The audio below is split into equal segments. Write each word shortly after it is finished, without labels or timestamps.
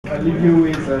I'll leave you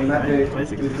with Nate, who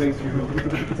is going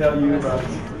to tell you about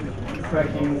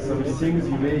tracking some things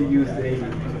you may use daily.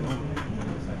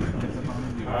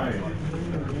 Hi.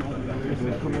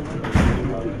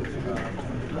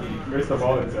 First of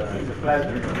all, it's a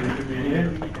pleasure to be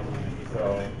here.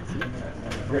 So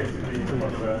it's great to be in front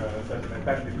of such an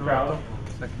fantastic crowd.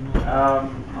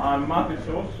 I'm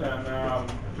Soos, and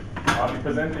I'll be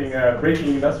presenting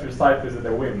breaking industrial ciphers at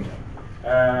the whim,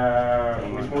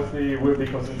 which mostly will be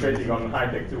concentrating on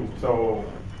high-tech too. So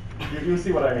you'll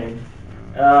see what I mean.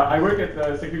 I work at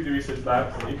the Security Research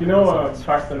Labs. If you know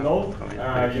Karsten Knoll,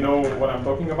 you know what I'm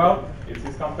talking about. It's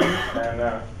his company, and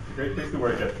it's a great place to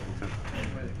work at.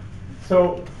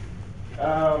 So,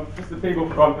 just the table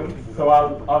of contents. So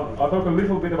I'll talk a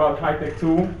little bit about high-tech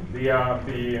 2, the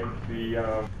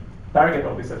target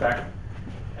of this attack,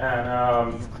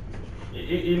 and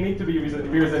it needs to be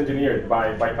reverse engineered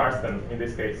by Karsten in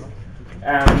this case.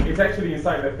 And it's actually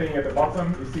inside the thing at the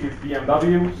bottom. You see it's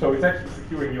BMW, so it's actually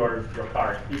securing your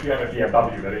car, if you have a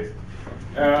BMW, that is.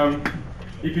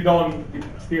 If you don't, it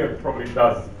still probably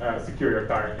does secure your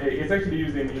car. It's actually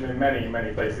used in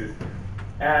many places.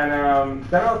 And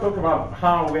then I'll talk about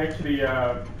how we actually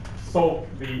solve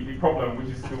the problem, which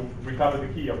is to recover the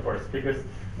key, of course, because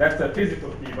that's a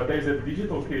physical key, but there's a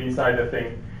digital key inside the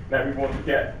thing that we want to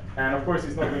get. And of course,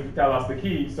 it's not going to tell us the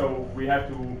key, so we have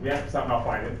to somehow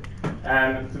find it.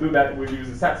 And to do that, we'll use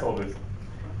the set solvers.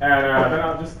 And then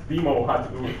I'll just demo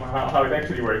how it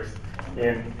actually works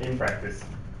in practice.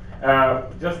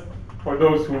 Just for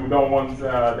those who don't want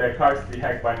their cars to be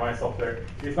hacked by my software,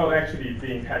 it's not actually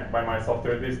being hacked by my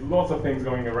software. There's lots of things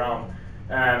going around,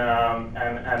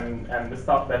 and the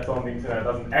stuff that's on the internet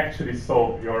doesn't actually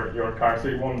solve your car, so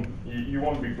you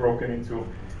won't be broken into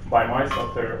by my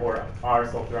software or our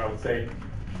software, I would say.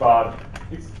 But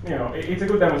it's a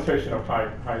good demonstration of how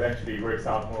it actually works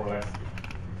out, more or less.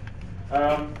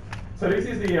 So this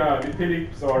is the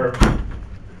Philips, or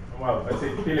well, let's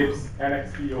say Philips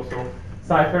NXT also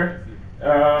cipher.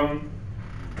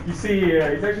 You see,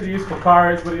 it's actually used for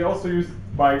cars, but it's also used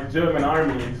by the German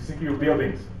army to secure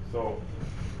buildings. So,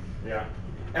 yeah,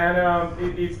 and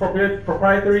it's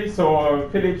proprietary. So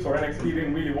Philips or NXT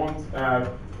didn't really want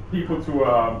people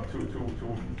to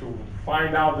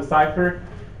find out the cipher.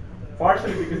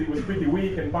 Partially because it was pretty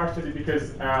weak, and partially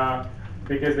because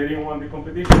they didn't want the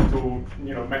competition to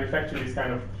manufacture these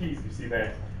kind of keys you see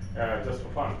there just for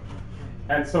fun.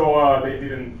 And so they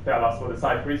didn't tell us what the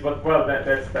cipher is, but well,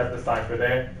 that's the cipher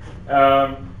there.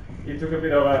 It took a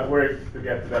bit of work to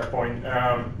get to that point.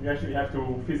 You actually have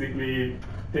to physically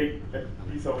take a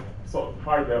piece of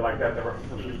hardware like that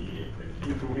into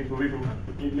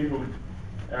little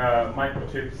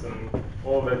microchips and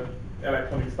all that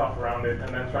electronic stuff around it, and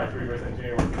then try to reverse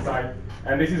engineer what's inside.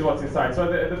 And this is what's inside.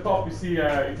 So at the top you see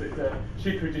it's a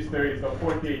shift register. It's got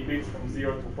 48 bits from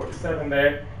 0 to 47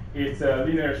 there. It's a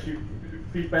linear shift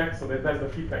feedback, so that's the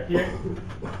feedback here.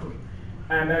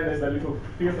 And then there's the little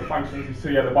filter functions you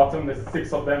see at the bottom. There's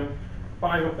 6 of them,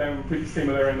 5 of them pretty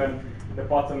similar, and then the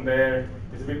bottom there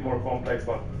is a bit more complex,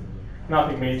 but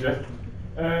nothing major.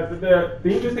 The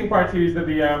interesting part here is that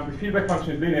the feedback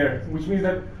function is linear, which means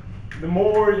that the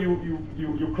more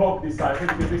you clock this cycle,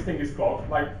 because this thing is clocked,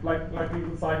 like a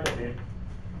little cycle here,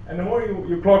 and the more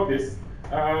you clock this,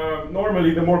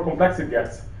 normally the more complex it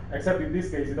gets. Except in this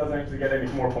case, it doesn't actually get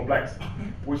any more complex,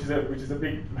 which is a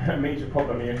big major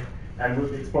problem here, and we'll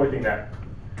be exploiting that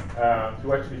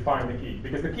to actually find the key,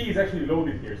 because the key is actually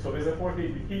loaded here. So there's a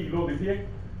 48-bit key loaded here,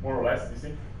 more or less. You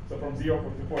see, so from 0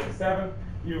 to 47,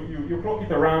 you clock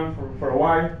it around for a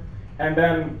while, and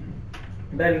then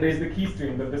there's the key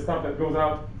stream, the stuff that goes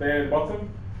out there at the bottom.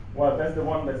 Well, that's the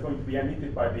one that's going to be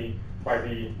emitted by the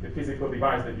physical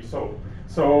device that you saw.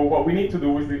 So what we need to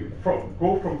do is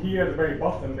go from here at the very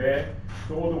bottom there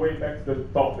to all the way back to the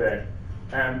top there.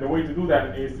 And the way to do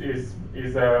that is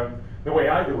the way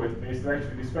I do it is to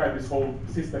actually describe this whole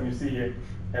system you see here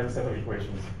as a set of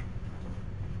equations.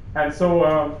 And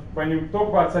so when you talk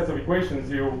about sets of equations,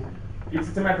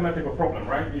 it's a mathematical problem,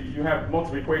 right? You have lots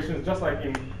of equations, just like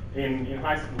in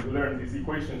high school you learn these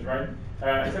equations, right?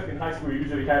 Except in high school you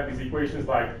usually have these equations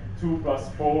like 2 plus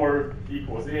 4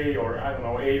 equals A, or I don't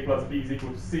know, A plus B is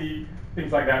equal to C,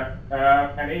 things like that.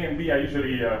 And A and B are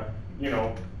usually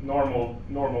normal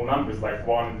numbers like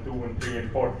 1 and 2 and 3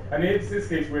 and 4. And in this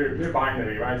case we're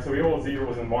binary, right? So we're all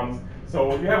zeros and ones.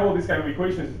 So you have all these kind of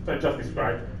equations that I just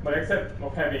described, but except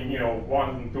of having 1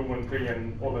 and 2 and 3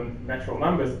 and all the natural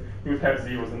numbers, you would have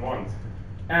zeros and ones.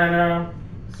 And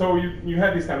so you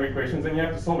have these kind of equations, and you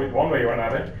have to solve it one way or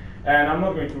another. And I'm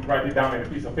not going to write it down in a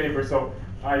piece of paper, so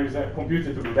I use a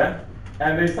computer to do that.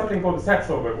 And there's something called the set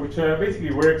solver, which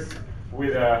basically works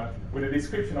with a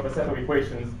description of a set of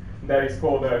equations that is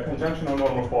called a conjunctional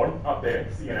normal form up there,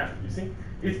 C and F. You see,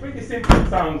 it's pretty simple. It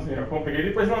sounds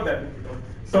complicated, but it's not that difficult.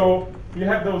 So you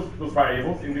have those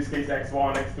variables, in this case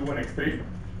x1, x2, and x3,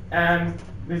 and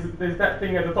there's that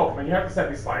thing at the top, and you have to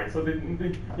satisfy it. So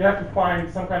you have to find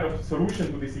some kind of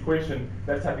solution to this equation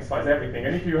that satisfies everything.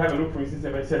 And if you have a look, for instance,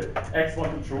 if I said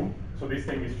x1 to true, so this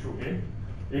thing is true here.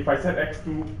 If I set x2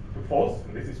 to false,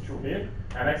 and this is true here,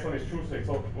 and x1 is true,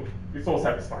 so it's all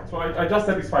satisfied. So I just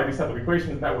satisfied this set of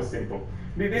equations, and that was simple.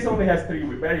 This only has 3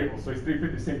 variables, so it's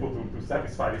pretty simple to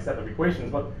satisfy this set of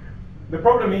equations. But the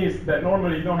problem is that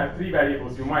normally you don't have 3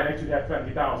 variables, you might actually have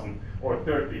 20,000, or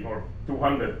 30, or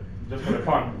 200, just for the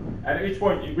fun. And at each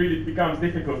point, it really becomes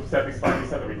difficult to satisfy this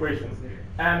set of equations.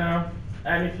 And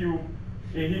if you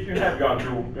have gone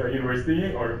to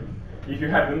university, or if you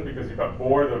haven't because you got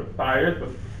bored or tired, but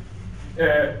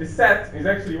the set is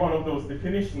actually one of those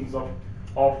definitions of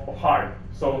hard.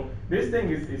 So this thing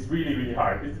is really, really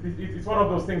hard. It's one of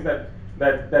those things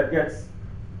that gets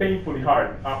painfully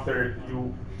hard after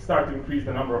you start to increase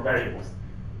the number of variables.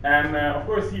 And of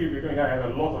course here we're going to have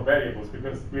a lot of variables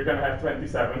because we're going to have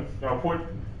 27,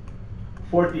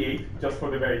 48 just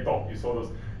for the very top. You saw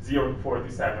those 0 to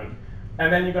 47.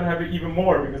 And then you're going to have even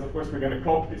more because of course we're going to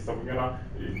clock this. So we're going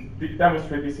to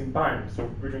demonstrate this in time. So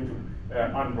we're going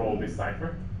to unroll this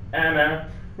cipher. And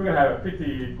we're going to have a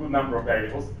pretty good number of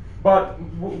variables. But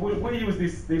we'll use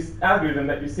this algorithm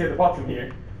that you see at the bottom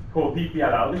here called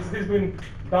DPLL. This has been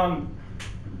done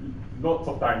lots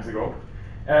of times ago.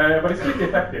 But it's pretty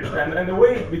effective. And the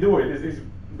way we do it is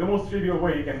the most trivial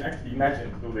way you can actually imagine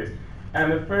to do this.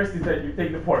 And the first is that you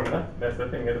take the formula, that's the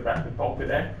thing at the back, the top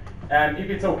there. And if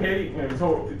it's okay,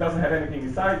 so it doesn't have anything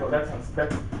inside, well that's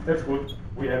good.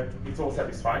 It's all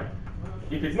satisfied.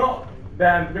 If it's not,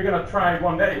 then we're gonna try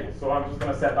one variable. So I'm just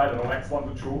gonna set, I don't know,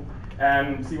 x1 to true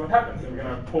and see what happens. And we're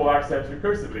gonna pull ourselves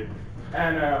recursively.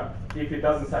 And if it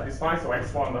doesn't satisfy, so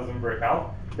x1 doesn't work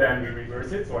out, then we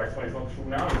reverse it. So x1 is not true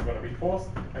now, it's going to be false,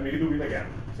 and we do it again.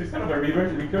 So it's kind of a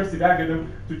recursive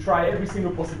algorithm to try every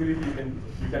single possibility you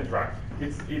can try.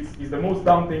 It's the most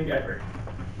dumb thing ever.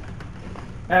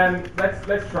 And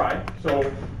let's try.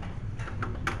 So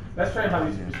let's try how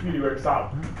this really works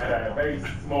out at a very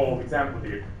small example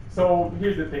here. So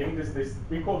here's the thing.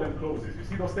 We call them clauses. You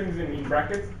see those things in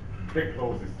brackets? They're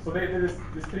clauses. So there's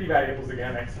 3 variables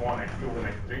again, x1, x2, and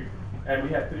x3, and we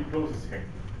have 3 clauses here.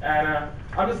 And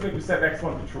I'm just going to set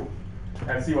x1 to true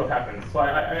and see what happens. So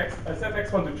I set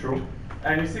x1 to true,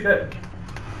 and you see that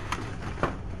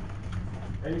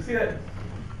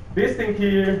this thing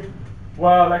here,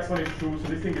 well, x1 is true, so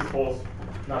this thing is false.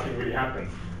 Nothing really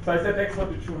happens. So I set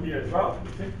x1 to true here as well.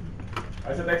 You see?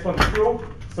 I set x1 to true.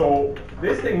 So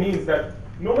this thing means that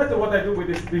no matter what I do with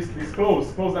this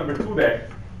clause number 2 there,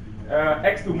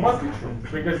 x2 must be true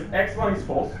because x1 is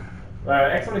false.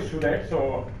 X1 is true there,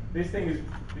 so this thing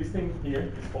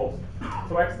here is false.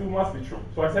 So x2 must be true.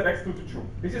 So I set x2 to true.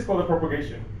 This is called a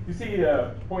propagation. You see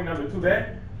point number 2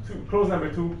 there? Clause number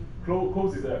 2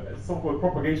 causes a so-called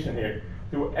propagation here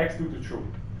to x2 to true.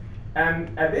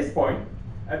 And at this point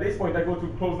I go to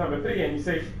clause number 3 and you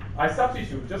say, I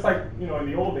substitute, just like in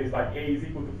the old days, like A is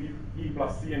equal to B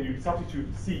plus C, and you substitute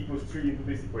C equals 3 into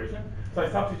this equation. So I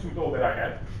substitute all that I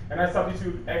had, and I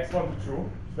substitute x1 to true,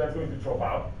 so that's going to drop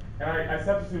out. And I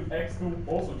substitute x2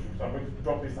 also true, so I'm going to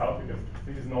drop this out because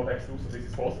this is not x2, so this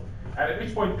is false. And at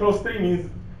which point clause 3 means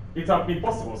it's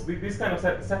impossible. So this kind of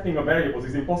setting of variables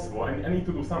is impossible. I need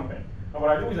to do something. And what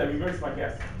I do is I reverse my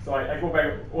guess. So I go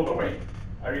back all the way.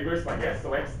 I reverse my guess.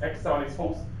 So x7 is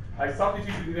false. I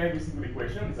substitute it in every single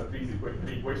equation. It's a 3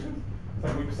 equations. So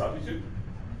I'm going to substitute.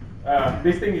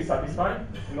 This thing is satisfied.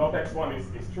 Not x1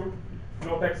 is true.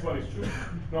 Not x1 is true.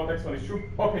 Not x1 is true.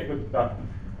 Okay, good, done.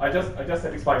 I just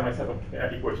satisfied my set of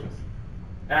equations.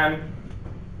 And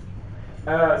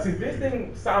since this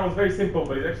thing sounds very simple,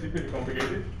 but it's actually pretty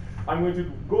complicated, I'm going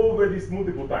to go over this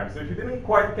multiple times. So if you didn't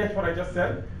quite catch what I just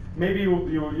said, maybe you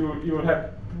will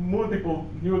have multiple.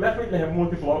 You will definitely have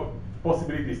multiple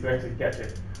possibilities to actually catch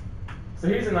it. So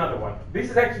here's another one.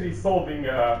 This is actually solving.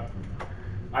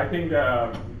 I think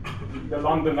the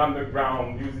London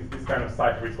Underground uses this kind of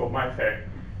cipher. It's called MyFair,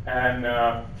 and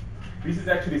this is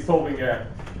actually solving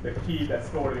the key that's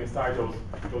stored inside those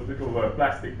little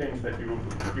plastic things that you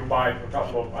buy for a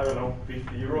couple of, I don't know,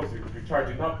 50 euros. You charge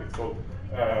it up. It's called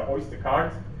Oyster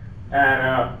card.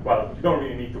 And well, you don't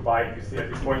really need to buy it, you see, at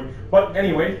this point. But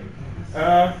anyway,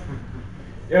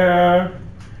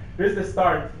 there's the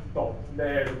start top,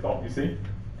 there at the top, you see.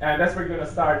 And that's where you're going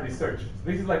to start this search. So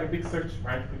this is like a big search,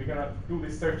 right? We're going to do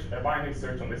this search, a binary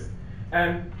search on this.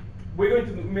 And we're going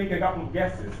to make a couple of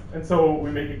guesses. And so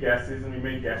we make guesses, and we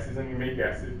make guesses, and we make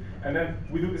guesses. And then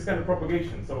we do this kind of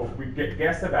propagation. So we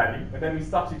guess a value, and then we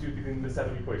substitute it in the set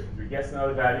of equations. We guess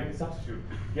another value, and substitute.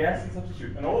 Guess and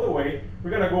substitute. And all the way,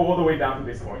 we're going to go all the way down to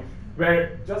this point,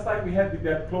 where just like we had with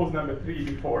that clause number 3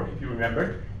 before, if you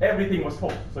remember, everything was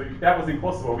false. So that was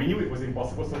impossible. We knew it was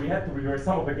impossible, so we had to reverse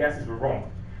some of the guesses were wrong.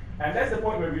 And that's the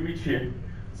point where we reach here.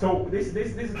 So this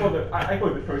is called I call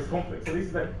it the first conflict. So this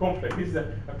is a conflict. This is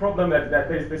a problem that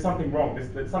there's something wrong.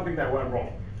 There's something that went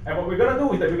wrong. And what we're going to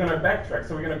do is that we're going to backtrack.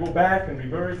 So we're going to go back and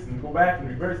reverse and go back and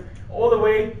reverse all the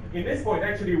way. In this point, we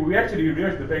actually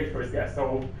reversed the very first guess.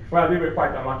 So, well, we were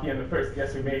quite unlucky, and the first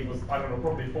guess we made was, I don't know,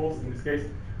 probably false in this case.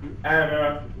 And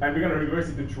we're going to reverse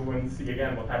it to true and see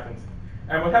again what happens.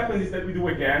 And what happens is that we do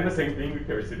again the same thing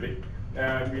recursively.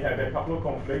 We had a couple of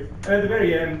conflicts. And at the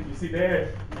very end, you see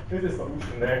there's a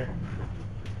solution there.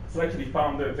 So actually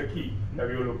found the key that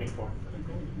we were looking for.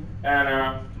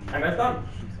 And that's done.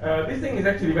 This thing is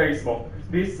actually very small.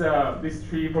 This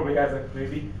tree probably has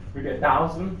maybe we get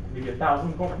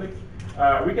 1,000 conflicts.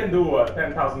 We can do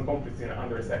 10,000 conflicts in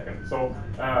under a second. So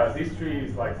this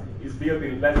tree is built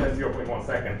in less than 0.1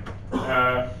 second.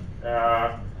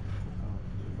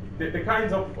 The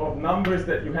kinds of numbers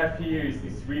that you have here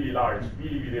is really large,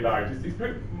 really large. It's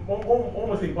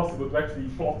almost impossible to actually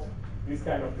plot this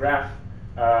kind of graph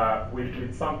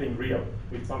with something real,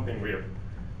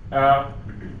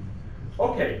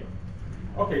 Okay,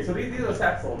 so these are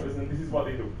sat solvers, and this is what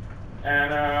they do.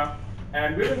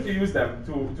 And we're going to use them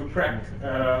to crack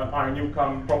our new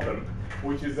problem,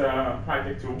 which is a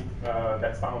high-tech tool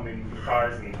that's found in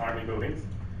cars and army buildings.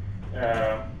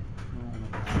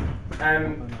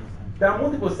 And there are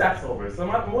multiple sat solvers. So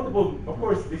of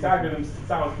course, these algorithms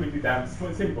sound pretty damn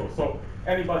simple. So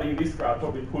anybody in this crowd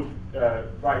probably could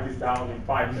write this down in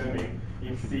Python,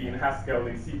 in C, in Haskell,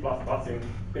 in C++, in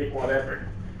take whatever.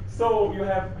 So you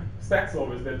have sat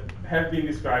solvers that have been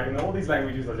described, and all these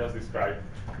languages are just described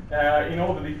in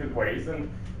all the different ways, and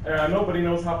nobody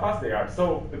knows how fast they are.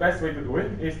 So the best way to do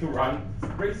it is to run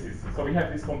races. So we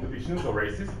have these competitions or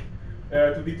races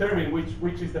to determine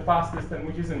which is the fastest and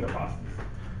which isn't the fastest.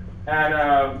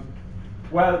 And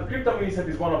well, cryptographic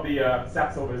is one of the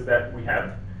sat solvers that we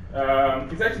have.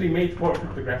 It's actually made for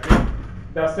cryptographic.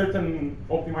 There are certain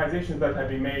optimizations that have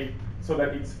been made so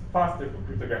that it's faster for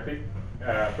cryptographic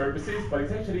purposes, but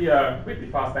it's actually pretty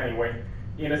fast anyway,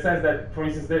 in the sense that, for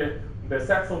instance, the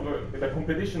sat solver, the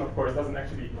competition, of course, doesn't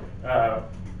actually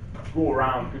go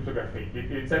around cryptographic.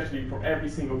 It's actually for every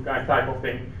single type of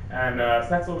thing. And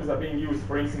sat solvers are being used,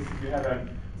 for instance, if you have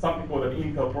something called an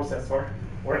Intel processor,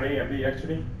 or an AMD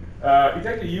actually. It's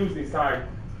actually used inside,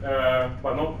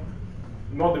 but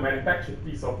not the manufactured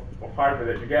piece of hardware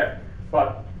that you get.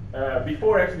 But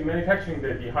before actually manufacturing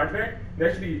the hardware, they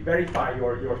actually verify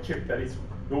your chip that it's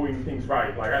doing things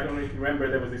right. Like, I don't know if you remember,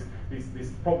 there was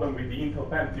this problem with the Intel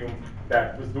Pentium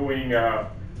that was doing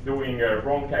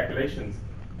wrong calculations.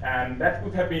 And that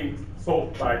could have been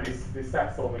solved by this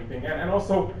sat solving thing. And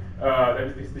also,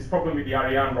 there was this problem with the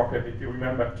Ariane rocket, if you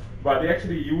remember. But they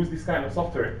actually use this kind of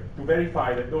software to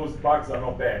verify that those bugs are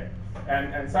not there.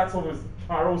 And sat solvers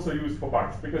are also used for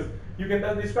bugs, because you can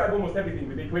describe almost everything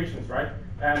with equations, right?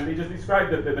 And they just describe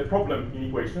the problem in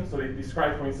equations. So they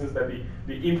describe, for instance, that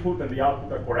the input and the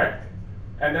output are correct.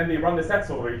 And then they run the sat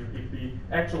solver if the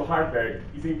actual hardware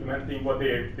is implementing what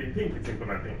they think it's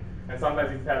implementing. And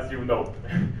sometimes it tells you, no,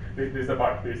 there's a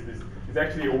bug. There's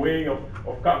actually a way of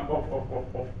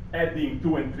adding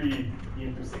 2 and 3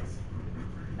 into 6.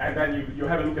 And then you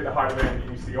have a look at the hardware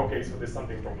and you see, okay, so there's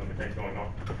something problematic going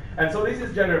on. And so this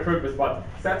is general purpose, but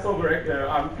sat solver,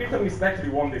 Cryptographic actually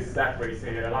won this sat race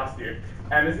last year.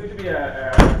 And there's going to be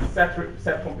a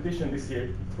sat competition this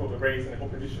year. It's called a race and a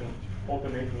competition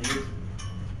alternating years.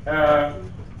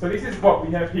 So this is what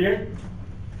we have here.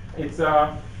 It's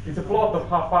a plot of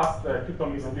how fast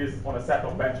cryptographic is on a set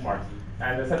of benchmarks.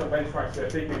 And the set of benchmarks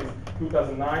taken is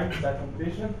 2009, that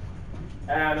competition.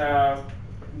 And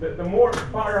the more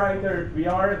far righter we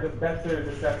are, the better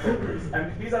the sat solver is.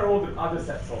 And these are all the other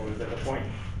sat solvers at the point.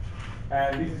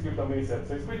 And this is cryptographic.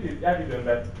 So it's pretty evident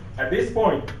that at this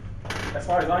point, as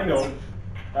far as I know,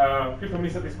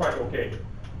 cryptographic is quite okay.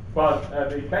 But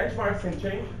the benchmarks can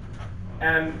change.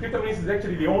 And cryptographic is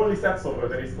actually the only sat solver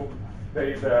that is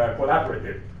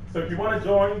collaborative. So if you want to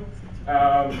join,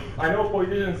 I know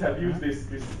politicians have used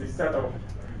this set of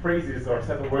phrases or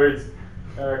set of words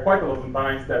quite a lot of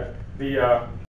times, that the